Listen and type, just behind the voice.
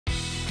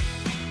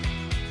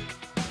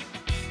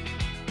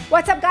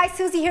What's up guys,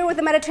 Susie here with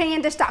the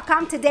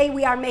MediterraneanDish.com. Today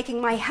we are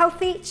making my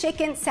healthy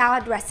chicken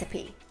salad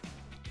recipe.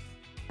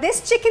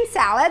 This chicken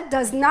salad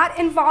does not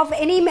involve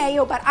any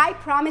mayo, but I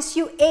promise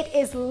you it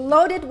is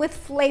loaded with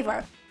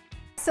flavor.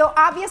 So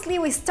obviously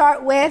we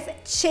start with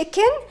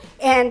chicken,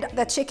 and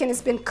the chicken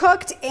has been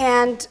cooked,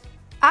 and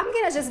I'm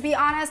gonna just be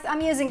honest,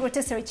 I'm using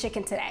rotisserie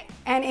chicken today.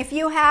 And if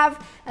you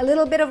have a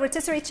little bit of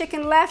rotisserie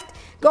chicken left,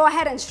 go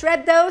ahead and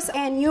shred those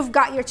and you've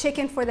got your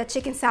chicken for the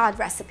chicken salad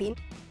recipe.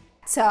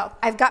 So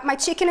I've got my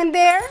chicken in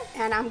there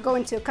and I'm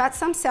going to cut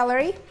some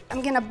celery.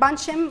 I'm gonna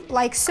bunch them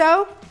like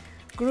so,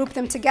 group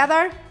them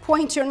together,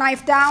 point your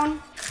knife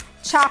down,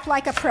 chop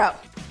like a pro.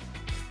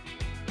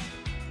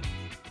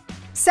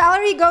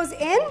 Celery goes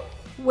in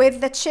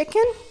with the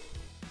chicken.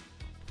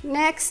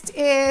 Next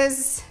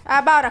is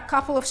about a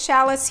couple of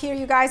shallots here,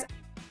 you guys.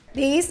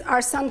 These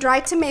are some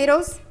dried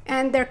tomatoes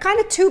and they're kind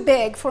of too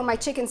big for my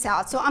chicken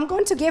salad. So I'm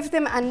going to give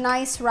them a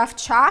nice rough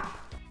chop.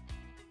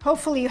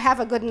 Hopefully you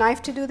have a good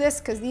knife to do this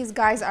because these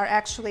guys are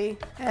actually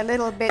a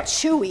little bit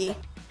chewy.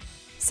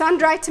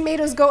 Sun-dried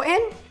tomatoes go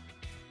in,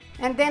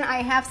 and then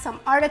I have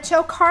some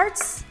artichoke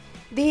hearts.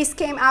 These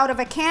came out of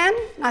a can,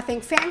 nothing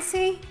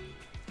fancy,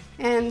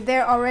 and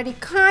they're already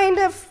kind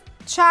of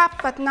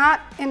chopped but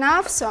not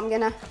enough, so I'm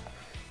gonna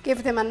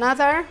give them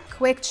another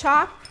quick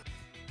chop.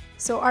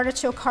 So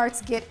artichoke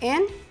hearts get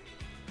in.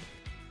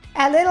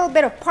 A little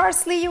bit of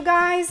parsley, you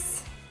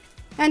guys,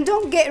 and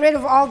don't get rid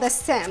of all the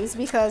stems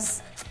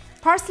because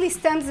parsley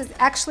stems is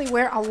actually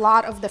where a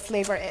lot of the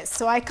flavor is.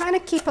 So I kind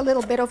of keep a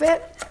little bit of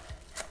it.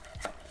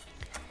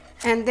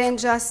 And then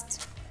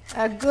just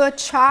a good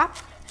chop.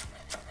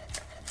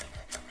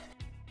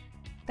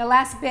 The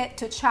last bit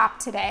to chop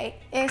today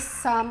is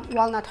some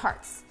walnut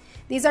hearts.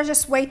 These are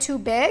just way too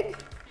big.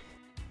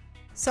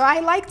 So I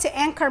like to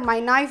anchor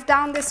my knife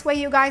down this way,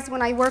 you guys,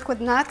 when I work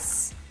with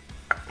nuts,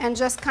 and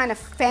just kind of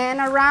fan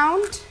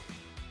around.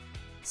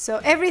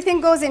 So everything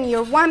goes in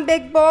your one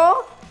big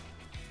bowl.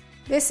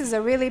 This is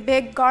a really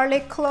big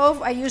garlic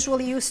clove. I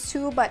usually use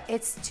 2, but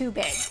it's too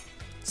big.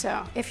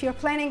 So if you're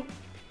planning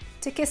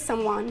to kiss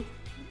someone,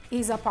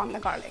 ease up on the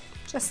garlic.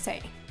 Just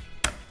saying.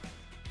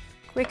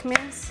 Quick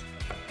mince.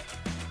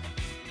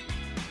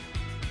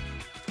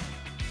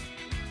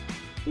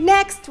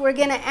 Next, we're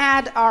gonna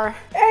add our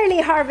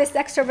early harvest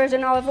extra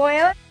virgin olive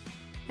oil,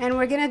 and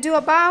we're gonna do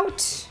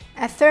about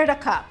 1/3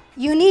 cup.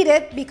 You need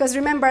it because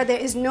remember there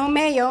is no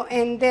mayo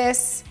in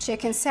this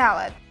chicken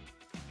salad.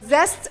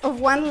 Zest of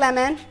 1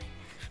 lemon.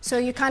 So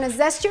you kind of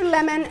zest your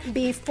lemon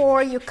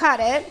before you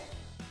cut it,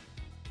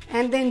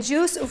 and then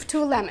juice of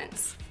 2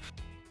 lemons.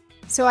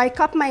 So I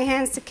cup my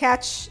hands to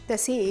catch the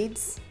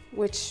seeds,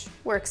 which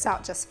works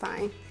out just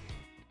fine.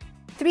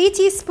 3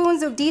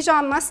 teaspoons of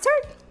Dijon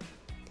mustard.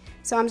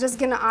 So I'm just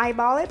gonna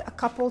eyeball it, a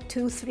couple,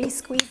 2, 3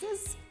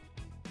 squeezes.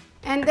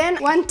 And then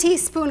 1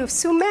 teaspoon of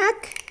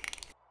sumac,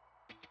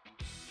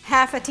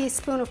 1/2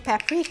 teaspoon of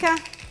paprika.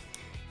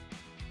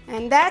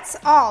 And that's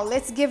all.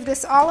 Let's give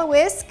this all a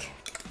whisk.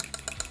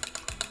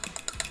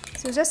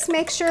 So just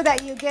make sure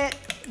that you get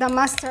the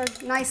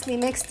mustard nicely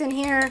mixed in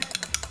here.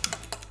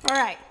 All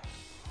right,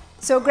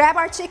 so grab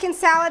our chicken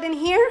salad in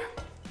here,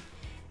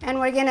 and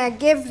we're gonna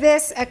give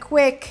this a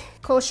quick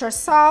kosher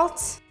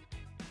salt,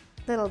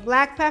 little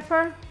black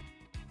pepper,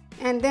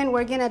 and then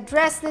we're gonna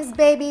dress this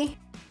baby.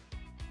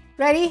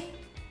 Ready?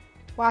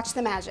 Watch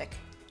the magic.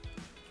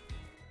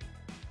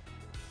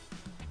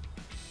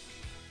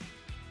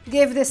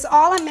 Give this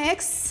all a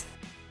mix.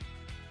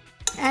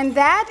 And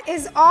that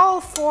is all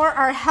for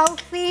our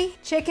healthy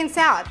chicken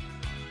salad.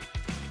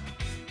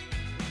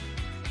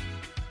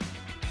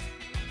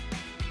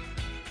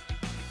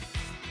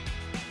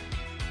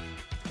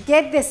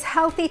 Get this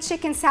healthy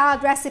chicken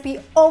salad recipe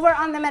over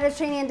on the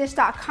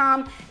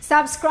MediterraneanDish.com.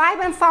 Subscribe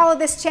and follow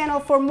this channel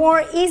for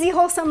more easy,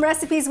 wholesome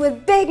recipes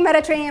with big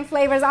Mediterranean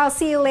flavors. I'll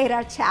see you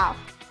later. Ciao.